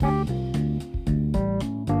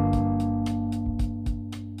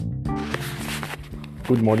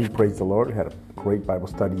Good morning, praise the Lord. Had a great Bible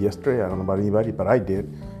study yesterday. I don't know about anybody, but I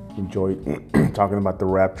did. Enjoyed talking about the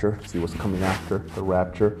rapture, see what's coming after the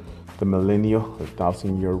rapture, the millennial, the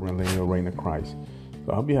 1,000-year millennial reign of Christ.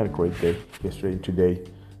 So I hope you had a great day yesterday and today.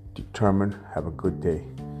 Determined, have a good day,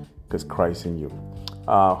 because Christ in you.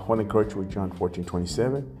 I want to encourage you with John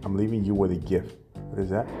 14:27. I'm leaving you with a gift. What is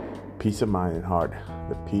that? Peace of mind and heart.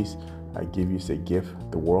 The peace I give you is a gift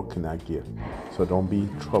the world cannot give. So don't be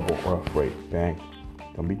troubled or afraid. Bang.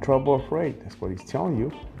 Don't be troubled or afraid. That's what he's telling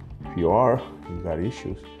you. If you are, you got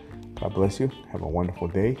issues. God bless you. Have a wonderful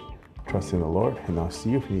day. Trust in the Lord. And I'll see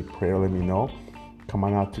you. If you need prayer, let me know. Come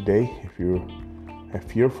on out today. If you're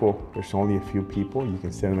fearful, there's only a few people. You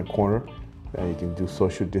can sit in a corner. You can do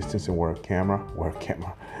social distance and wear a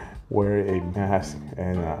mask,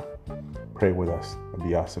 and pray with us. It'll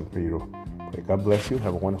be awesome for you to pray. God bless you.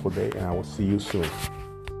 Have a wonderful day, and I will see you soon.